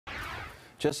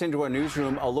Just into our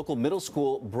newsroom, a local middle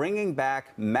school bringing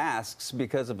back masks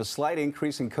because of a slight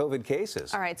increase in COVID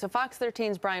cases. All right, so Fox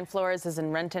 13's Brian Flores is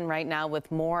in Renton right now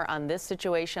with more on this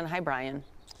situation. Hi, Brian.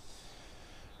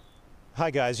 Hi,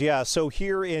 guys. Yeah, so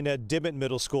here in Dimmitt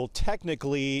Middle School,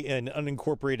 technically in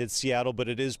unincorporated Seattle, but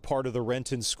it is part of the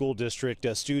Renton School District.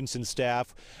 Students and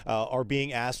staff are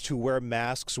being asked to wear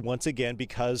masks once again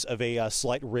because of a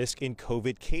slight risk in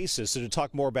COVID cases. So to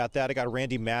talk more about that, I got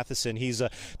Randy Matheson. He's a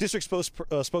district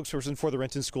spokesperson for the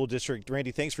Renton School District.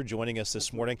 Randy, thanks for joining us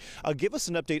this morning. Give us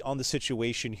an update on the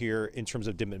situation here in terms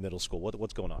of Dimmitt Middle School.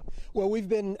 What's going on? Well, we've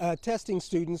been testing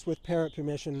students with parent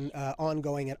permission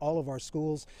ongoing at all of our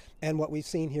schools, and what we've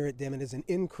seen here at Dimmitt is an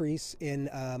increase in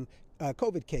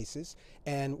COVID cases,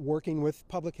 and working with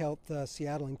Public Health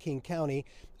Seattle and King County,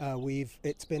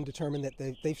 it's been determined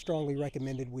that they've strongly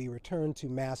recommended we return to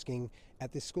masking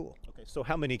at this school. Okay, so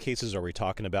how many cases are we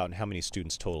talking about, and how many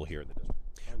students total here in the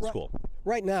district? School?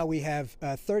 Right now we have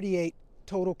 38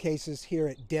 total cases here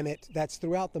at Dimmitt. That's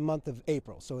throughout the month of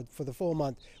April. So for the full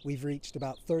month, we've reached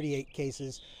about 38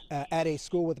 cases at a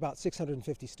school with about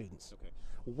 650 students. Okay.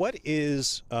 What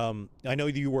is, I know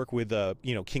you work with,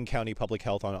 King County Public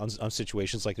Health on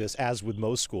situations like this, as with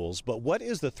most schools, but what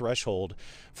is the threshold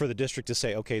for the district to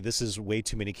say, okay, this is way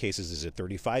too many cases? Is it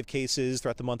 35 cases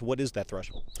throughout the month? What is that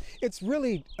threshold? It's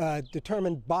really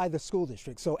determined by the school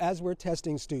district. So as we're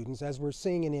testing students, as we're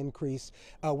seeing an increase,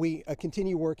 we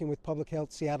continue working with Public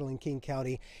Health Seattle and King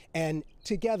County, and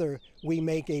together we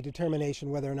make a determination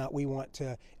whether or not we want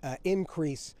to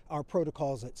increase our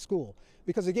protocols at school.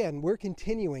 Because again, we're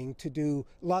continuing to do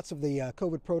lots of the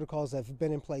COVID protocols that have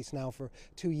been in place now for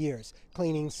 2 years.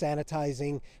 Cleaning,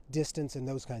 sanitizing, distance, and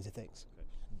those kinds of things.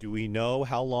 Do we know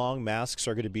how long masks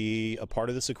are going to be a part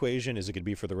of this equation? Is it going to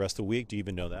be for the rest of the week? Do you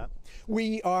even know that?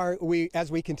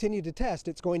 As we continue to test,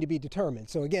 it's going to be determined.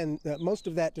 So again, most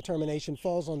of that determination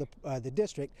falls on the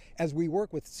district as we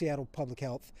work with Seattle Public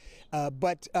Health.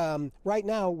 But right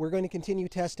now, we're going to continue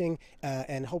testing,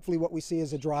 and hopefully what we see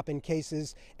is a drop in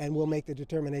cases, and we'll make the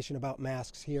determination about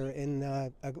masks here in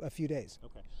a few days.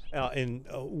 Okay.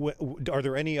 Are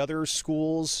there any other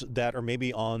schools that are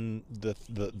maybe on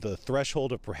the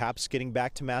threshold of perhaps getting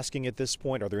back to masking at this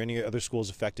point? Are there any other schools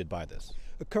affected by this?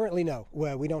 Currently, no.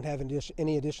 Well, we don't have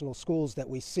any additional schools that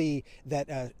we see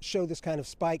that show this kind of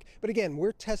spike. But again,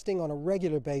 we're testing on a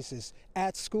regular basis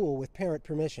at school with parent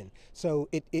permission. So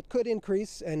it could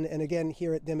increase, and again,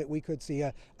 here at Dimmitt, we could see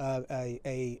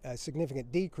a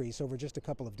significant decrease over just a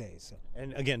couple of days. So.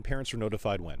 And again, parents are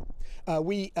notified when?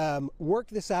 We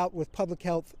worked this out with Public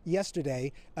Health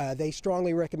yesterday. They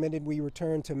strongly recommended we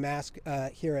return to mask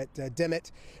here at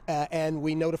Dimmitt, and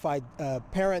we notified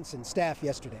parents and staff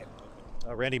yesterday.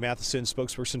 Randy Matheson,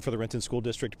 spokesperson for the Renton School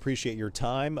District, appreciate your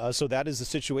time. So that is the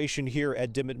situation here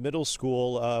at Dimmitt Middle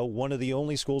School, one of the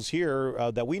only schools here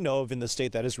that we know of in the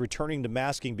state that is returning to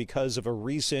masking because of a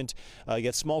recent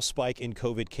yet small spike in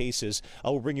COVID cases.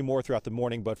 We'll bring you more throughout the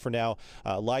morning, but for now,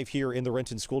 live here in the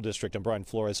Renton School District, I'm Brian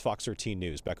Flores, Fox 13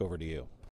 News. Back over to you.